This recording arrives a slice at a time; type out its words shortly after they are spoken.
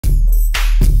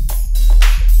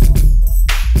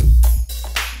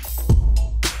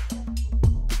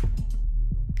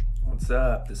What's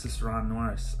up? This is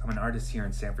SIRRONNORRIS. I'm an artist here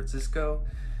in San Francisco.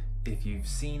 If you've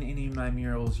seen any of my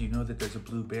murals, you know that there's a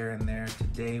blue bear in there.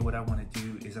 Today, what I want to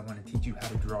do is I want to teach you how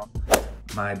to draw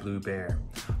my blue bear.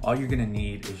 All you're gonna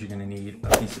need is you're gonna need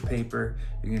a piece of paper,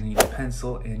 you're gonna need a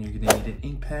pencil, and you're gonna need an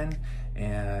ink pen,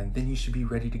 and then you should be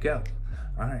ready to go.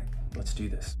 All right, let's do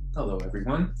this. Hello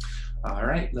everyone. All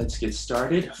right, let's get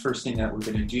started. First thing that we're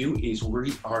going to do is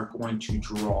we are going to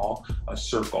draw a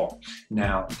circle.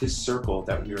 Now, this circle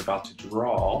that we're about to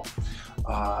draw,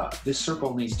 this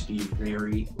circle needs to be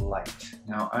very light.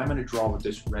 Now, I'm going to draw with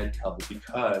this red color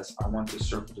because I want this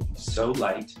circle to be so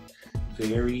light,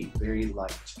 very, very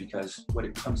light, because what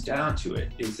it comes down to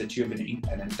it is that you have an ink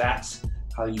pen, and that's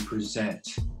how you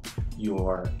present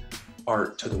your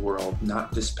art to the world,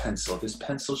 not this pencil. This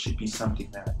pencil should be something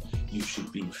that you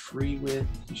should be free with.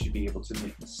 You should be able to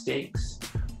make mistakes.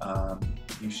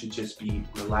 You should just be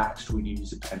relaxed when you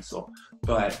use a pencil.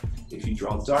 But if you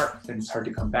draw dark, then it's hard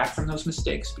to come back from those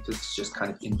mistakes because it's just kind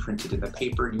of imprinted in the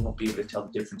paper, and you won't be able to tell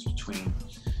the difference between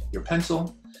your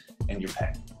pencil and your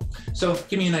pen. So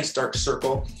give me a nice dark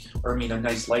circle, or I mean a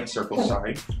nice light circle,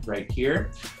 sorry, right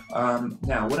here.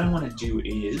 Now what I want to do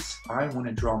is I want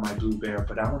to draw my blue bear,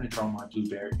 but I want to draw my blue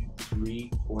bear in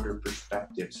 3/4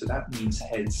 perspective. So that means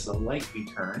head slightly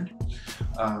turned.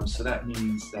 So that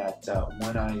means that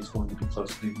one eye is going to be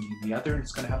closer than the other, and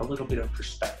it's going to have a little bit of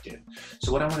perspective.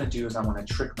 So what I want to do is I want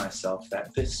to trick myself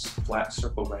that this flat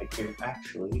circle right here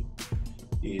actually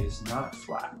is not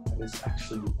flat. It is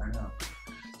actually round.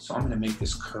 So I'm going to make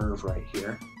this curve right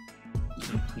here.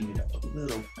 Clean it up a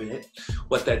little bit.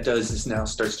 What that does is now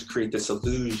starts to create this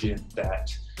illusion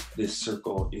that this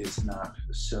circle is not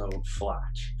so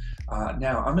flat.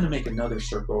 Now I'm going to make another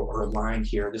circle or a line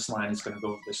here. This line is going to go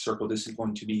over the circle. This is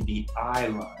going to be the eye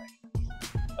line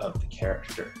of the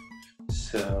character.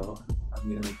 So I'm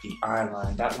going to make the eye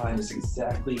line. That line is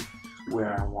exactly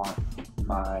where I want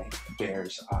my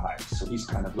bear's eyes. So he's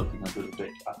kind of looking a little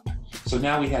bit up. So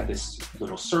now we have this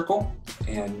little circle,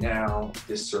 and now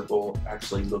this circle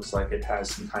actually looks like it has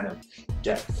some kind of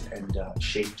depth and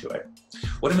shape to it.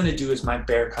 What I'm going to do is my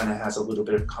bear kind of has a little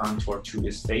bit of contour to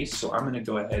his face, so I'm going to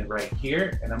go ahead right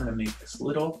here, and I'm going to make this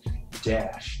little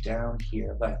dash down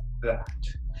here like that.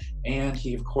 And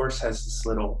he, of course, has this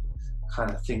little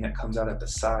kind of thing that comes out at the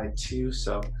side too,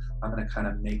 so I'm going to kind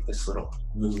of make this little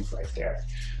move right there.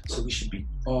 So we should be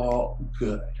all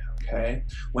good, okay?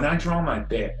 When I draw my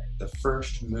bear, the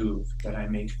first move that I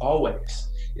make always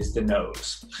is the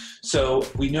nose. So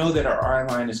we know that our eye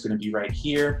line is going to be right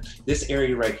here. This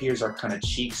area right here is our kind of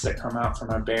cheeks that come out from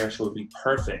our bear, so it would be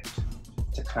perfect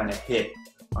to kind of hit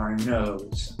our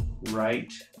nose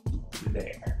right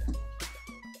there.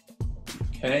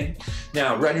 Okay,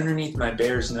 now right underneath my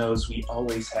bear's nose, we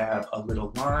always have a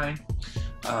little line.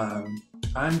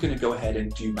 I'm going to go ahead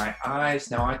and do my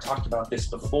eyes. Now I talked about this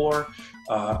before.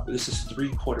 This is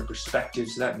 3/4 perspective,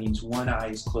 so that means one eye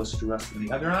is closer to us than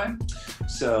the other eye.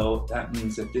 So that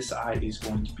means that this eye is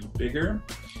going to be bigger.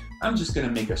 I'm just going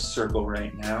to make a circle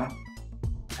right now,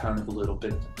 kind of a little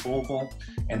bit of an oval,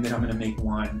 and then I'm going to make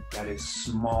one that is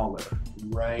smaller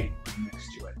right next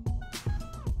to it.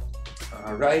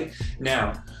 All right,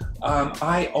 now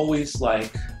I always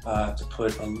like to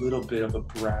put a little bit of a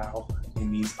brow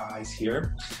in these eyes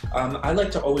here. I like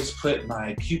to always put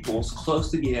my pupils close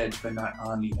to the edge but not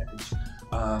on the edge.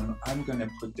 I'm going to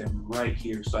put them right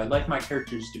here. So I like my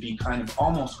characters to be kind of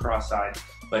almost cross-eyed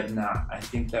but not. I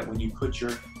think that when you put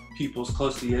your pupils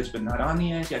close to the edge but not on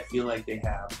the edge, I feel like they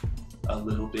have a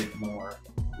little bit more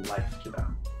life to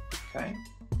them. Okay?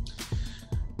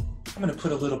 I'm going to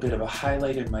put a little bit of a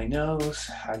highlight in my nose.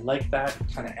 I like that.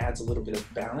 It kind of adds a little bit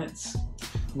of balance.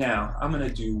 Now, I'm going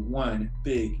to do one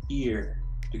big ear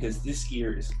because this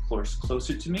ear is, of course,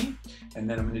 closer to me. And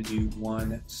then I'm going to do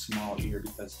one small ear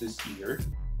because this ear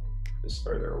is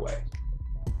further away.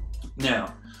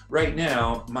 Now, right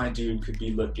now, my dude could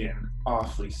be looking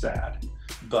awfully sad,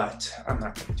 but I'm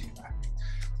not going to do that.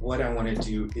 What I want to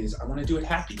do is I want to do it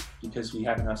happy because we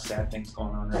have enough sad things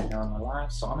going on right now in my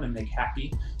life. So I'm going to make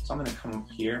happy. So I'm going to come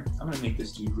up here. I'm going to make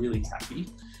this dude really happy.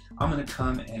 I'm going to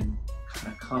come and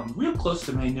kind of come real close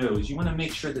to my nose. You want to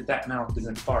make sure that that mouth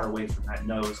isn't far away from that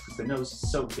nose because the nose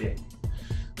is so big.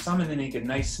 So I'm going to make a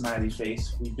nice smiley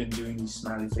face. We've been doing these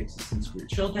smiley faces since we were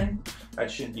children. That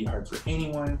shouldn't be hard for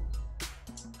anyone.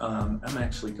 I'm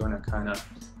actually going to kind of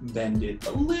bend it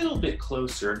a little bit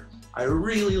closer. I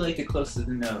really like it close to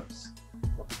the nose.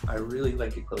 I really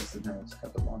like it close to the nose. I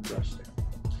have a long brush there.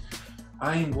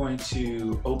 I am going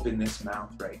to open this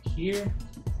mouth right here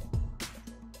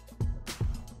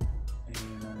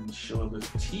and show a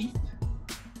little teeth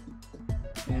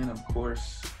and of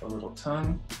course a little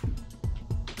tongue.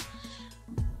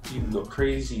 You can go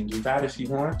crazy and do that if you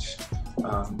want,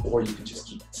 or you can just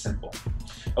keep it simple.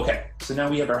 Okay, so now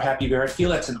we have our happy bear. I feel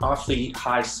that's an awfully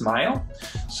high smile.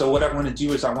 So what I want to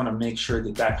do is I want to make sure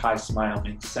that that high smile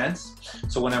makes sense.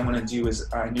 So what I want to do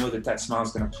is I know that that smile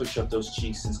is going to push up those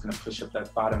cheeks and it's going to push up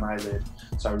that bottom eyelid.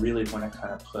 So I really want to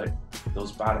kind of put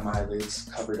those bottom eyelids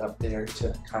covered up there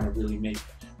to kind of really make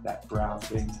that brow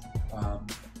thing,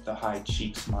 the high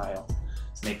cheek smile,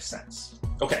 make sense.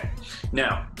 Okay,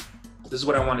 now this is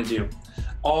what I want to do.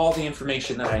 All the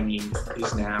information that I need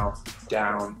is now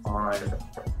down on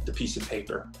the piece of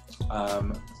paper.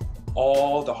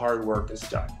 All the hard work is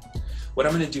done. What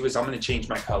I'm going to do is I'm going to change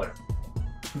my color,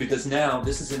 because now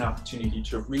this is an opportunity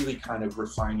to really kind of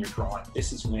refine your drawing.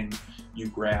 This is when you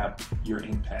grab your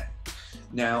ink pen.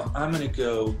 Now I'm going to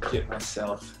go get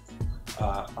myself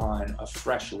on a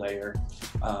fresh layer.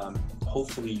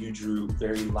 Hopefully you drew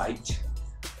very light.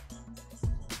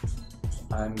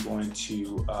 I'm going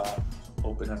to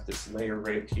open up this layer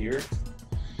right here,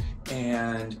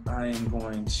 and I am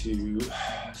going to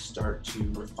start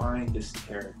to refine this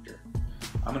character.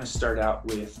 I'm going to start out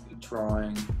with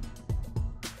drawing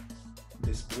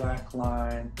this black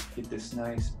line, get this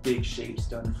nice big shapes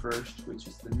done first, which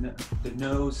is the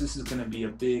nose. This is going to be a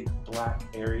big black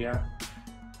area.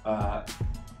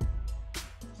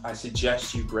 I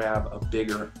suggest you grab a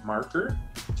bigger marker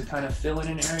to kind of fill in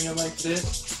an area like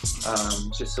this,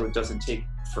 just so it doesn't take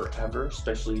forever,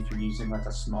 especially if you're using like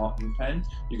a small ink pen.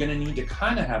 You're going to need to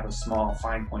kind of have a small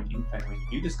fine point ink pen when you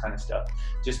do this kind of stuff,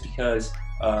 just because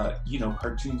you know,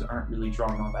 cartoons aren't really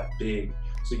drawn all that big,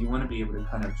 so you want to be able to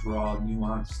kind of draw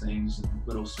nuanced things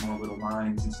and small little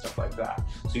lines and stuff like that.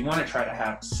 So you want to try to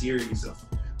have a series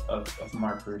of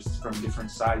markers from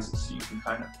different sizes, so you can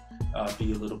kind of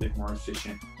be a little bit more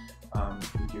efficient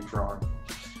with your drawing.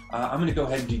 I'm going to go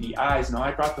ahead and do the eyes. Now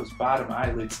I brought those bottom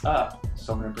eyelids up,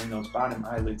 so I'm going to bring those bottom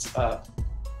eyelids up.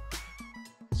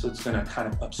 So it's going to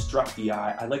kind of obstruct the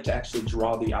eye. I like to actually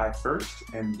draw the eye first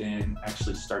and then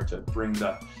actually start to bring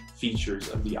the features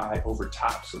of the eye over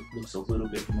top so it looks a little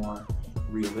bit more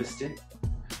realistic.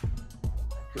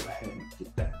 Go ahead and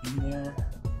get that in there.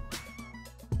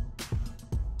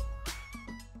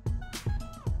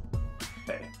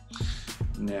 Okay.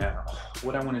 Now,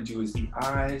 what I want to do is the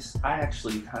eyes. I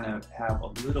actually kind of have a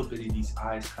little bit of these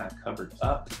eyes kind of covered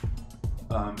up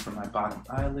from my bottom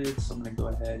eyelids. So I'm going to go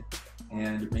ahead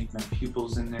and make my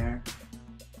pupils in there.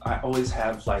 I always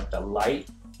have like the light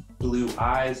blue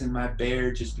eyes in my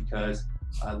bear, just because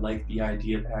I like the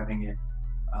idea of having it,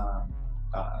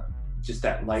 just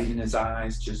that light in his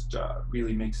eyes just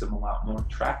really makes him a lot more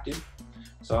attractive.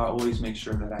 So I always make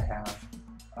sure that I have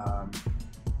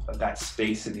that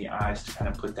space in the eyes to kind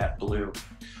of put that blue.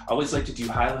 I always like to do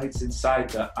highlights inside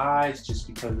the eyes, just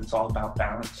because it's all about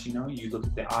balance. You know, you look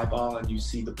at the eyeball and you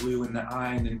see the blue in the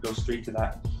eye, and then it goes straight to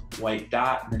that white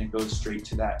dot, and then it goes straight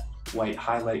to that white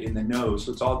highlight in the nose.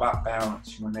 So it's all about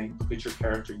balance. When they look at your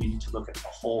character, you need to look at the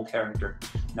whole character,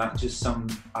 not just some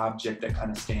object that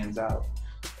kind of stands out.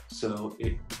 So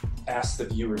it asks the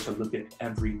viewer to look at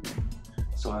everything.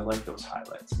 So I like those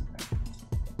highlights in there.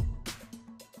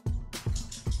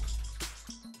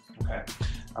 Okay,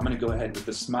 I'm going to go ahead with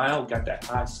the smile. Got that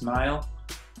high smile.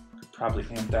 Could probably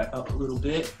amp that up a little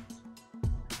bit.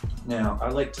 Now, I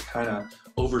like to kind of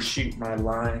overshoot my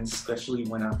lines, especially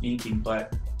when I'm inking,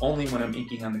 but only when I'm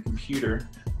inking on the computer,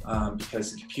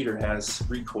 because the computer has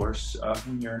recourse.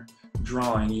 When you're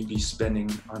drawing, you'd be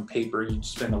spending on paper, you'd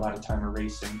spend a lot of time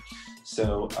erasing.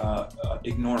 So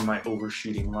ignore my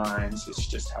overshooting lines. It's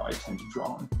just how I tend to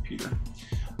draw on the computer.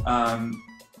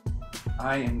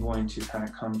 I am going to kind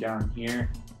of come down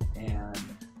here and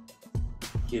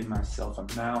give myself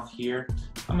a mouth here.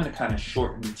 I'm going to kind of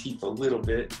shorten the teeth a little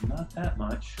bit, not that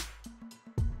much.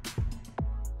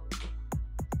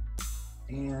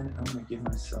 And I'm going to give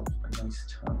myself a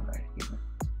nice tongue right here.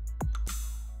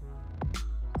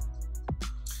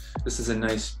 This is a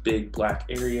nice big black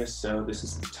area, so this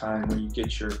is the time where you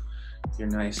get your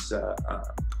nice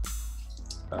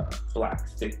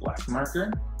thick black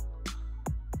marker.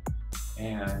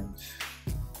 And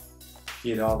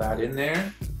get all that in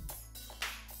there.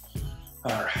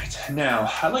 All right, now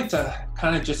I like to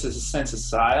kind of, just as a sense of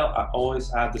style, I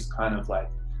always have this kind of like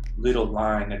little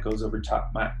line that goes over top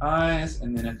of my eyes,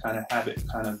 and then I kind of have it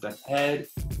kind of the head,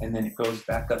 and then it goes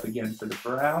back up again for the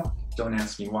brow. Don't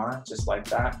ask me why, just like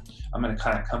that. I'm going to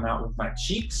kind of come out with my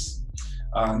cheeks.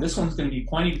 This one's going to be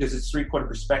pointy because it's 3/4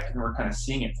 perspective, and we're kind of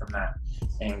seeing it from that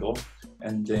angle.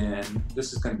 And then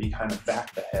this is going to be kind of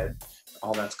back the head.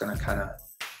 All that's going to kind of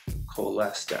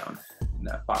coalesce down in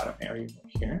that bottom area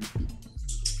right here.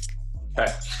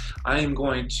 Okay, I am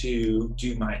going to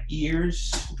do my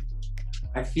ears.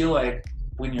 I feel like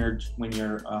when you're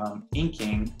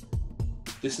inking,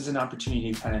 this is an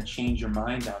opportunity to kind of change your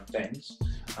mind on things.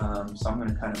 So I'm going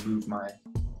to kind of move my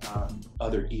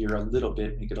other ear a little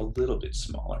bit, make it a little bit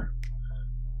smaller.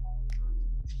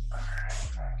 All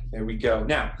right, there we go.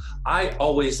 Now, I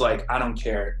always I don't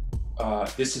care.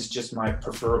 This is just my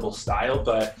preferable style,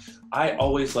 but I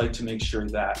always like to make sure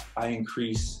that I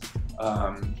increase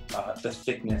the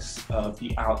thickness of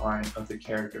the outline of the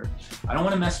character. I don't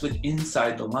want to mess with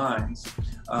inside the lines,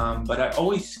 but I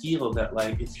always feel that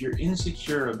if you're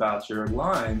insecure about your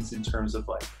lines in terms of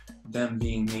them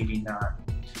being maybe not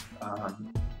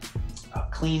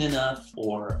clean enough,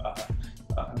 or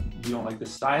you don't like the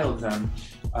style of them,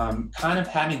 kind of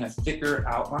having a thicker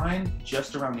outline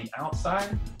just around the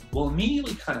outside will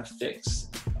immediately kind of fix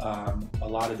a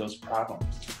lot of those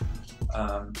problems.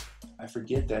 I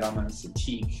forget that I'm on a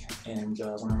Cintiq, and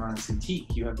when I'm on a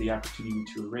Cintiq, you have the opportunity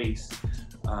to erase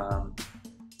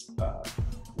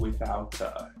without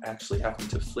actually having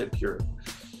to flip your,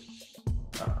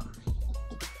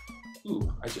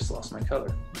 ooh, I just lost my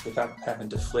color, without having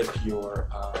to flip your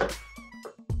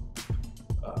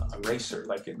eraser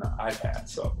like in the iPad.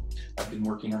 So I've been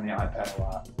working on the iPad a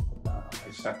lot. I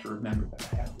just have to remember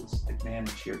that I have this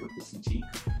advantage here with the Cintiq.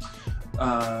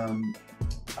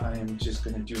 I am just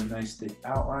going to do a nice thick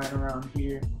outline around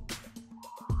here.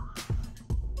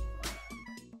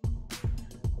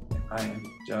 And I am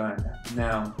done.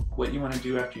 Now, what you want to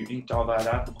do after you inked all that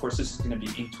up, of course this is going to be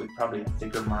inked with probably a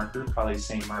thicker marker, probably the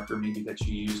same marker maybe that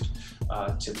you used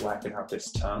to blacken out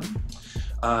this tongue.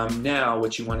 Now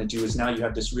what you want to do is, now you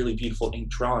have this really beautiful ink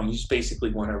drawing, you just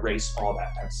basically want to erase all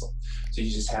that pencil. So you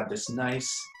just have this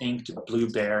nice inked blue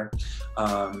bear.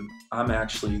 I'm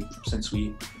actually, since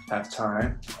we have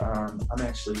time, I'm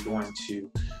actually going to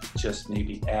just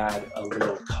maybe add a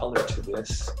little color to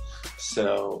this.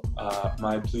 So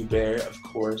my blue bear, of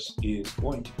course, is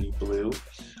going to be blue.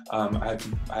 I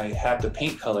have the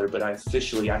paint color, but I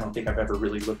don't think I've ever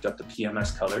really looked up the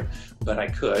PMS color, but I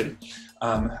could.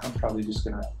 I'm probably just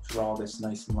gonna draw this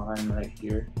nice line right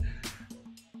here.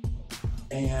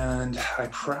 And I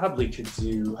probably could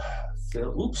do,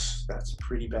 oops, that's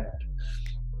pretty bad.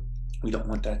 We don't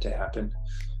want that to happen.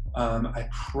 I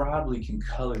probably can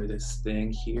color this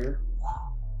thing here.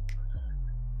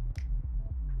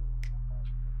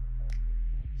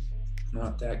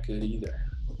 Not that good either.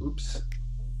 Oops.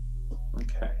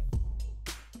 Okay.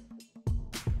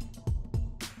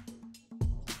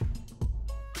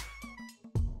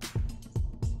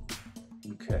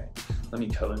 Okay, let me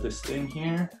color this thing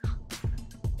here.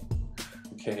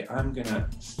 Okay, I'm gonna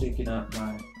thicken up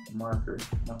my marker,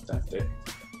 not that thick.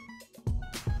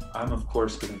 I'm of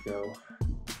course gonna go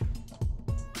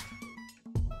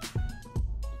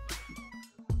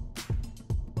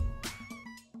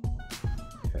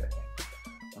okay,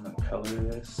 I'm gonna color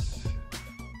this.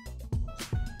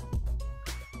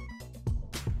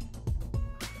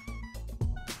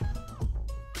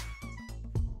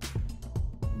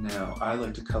 Now, I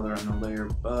like to color on the layer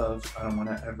above. I don't want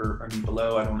to ever,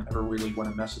 below, I don't ever really want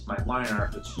to mess with my line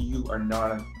art, but you are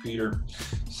not a computer,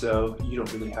 so you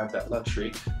don't really have that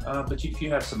luxury. But if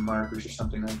you have some markers or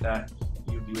something like that,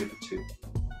 you'll be able to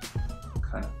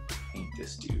kind of paint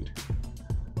this dude.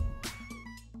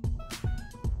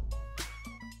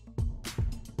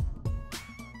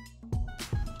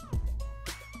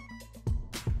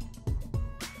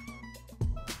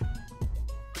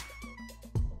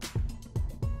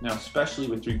 Now, especially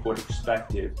with 3/4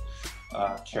 perspective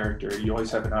character, you always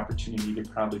have an opportunity to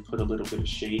probably put a little bit of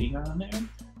shading on there,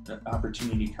 an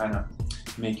opportunity to kind of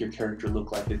make your character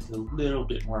look like it's a little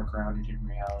bit more grounded in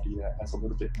reality, that has a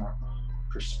little bit more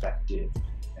perspective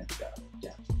and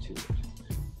depth to it.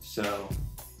 So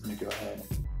I'm going to go ahead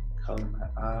and color my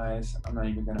eyes. I'm not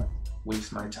even going to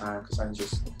waste my time because I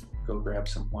just go grab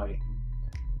some white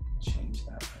and change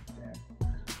that right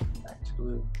there. Back to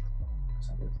blue.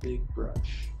 A big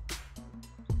brush.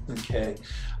 Okay,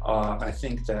 I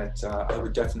think that I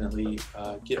would definitely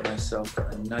get myself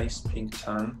a nice pink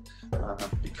tongue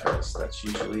because that's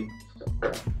usually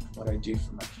what I do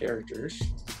for my characters.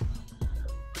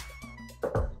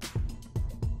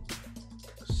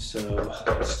 So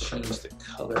let's change the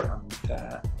color on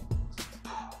that.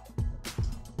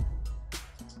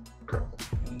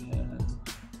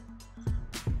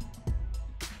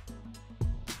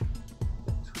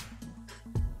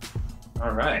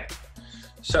 All right,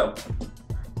 so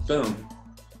boom.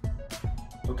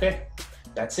 Okay,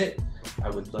 that's it. I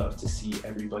would love to see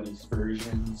everybody's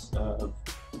versions of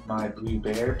my blue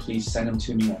bear. Please send them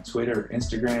to me on Twitter or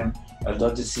Instagram. I'd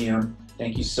love to see them.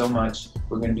 Thank you so much.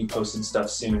 We're going to be posting stuff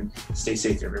soon. Stay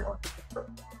safe, everyone.